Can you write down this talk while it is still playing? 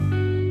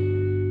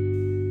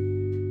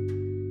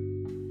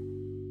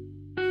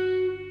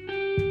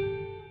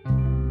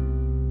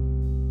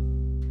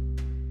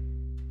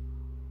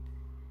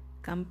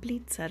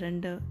complete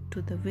surrender to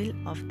the will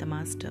of the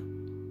Master.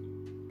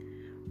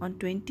 On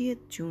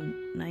 20th June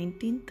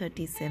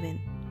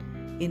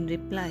 1937, in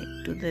reply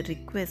to the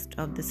request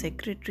of the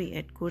secretary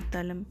at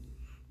Kurtalam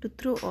to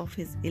throw off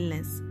his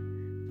illness,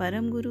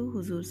 Param Guru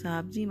Huzur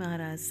Sahibji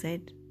Maharaj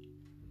said,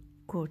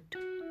 quote,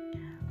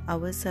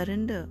 "Our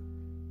surrender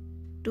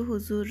to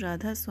Huzur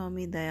Radha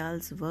Swami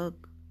Dayal's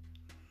work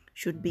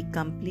should be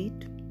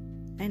complete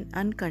and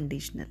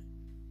unconditional.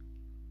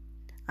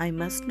 I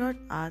must not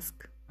ask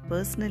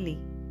personally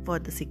for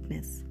the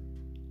sickness.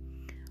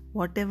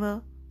 Whatever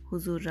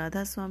Huzur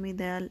Radha Swami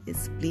Dayal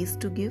is pleased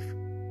to give,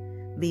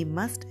 we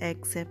must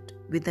accept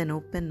with an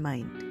open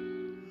mind.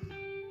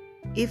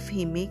 If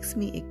he makes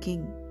me a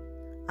king,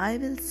 I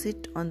will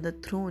sit on the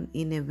throne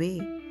in a way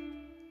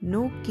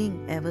no king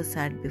ever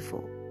sat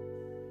before.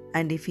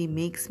 And if he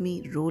makes me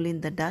roll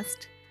in the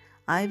dust,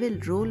 I will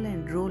roll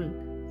and roll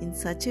in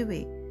such a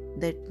way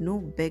that no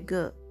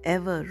beggar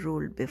ever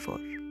rolled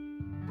before."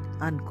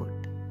 Unquote.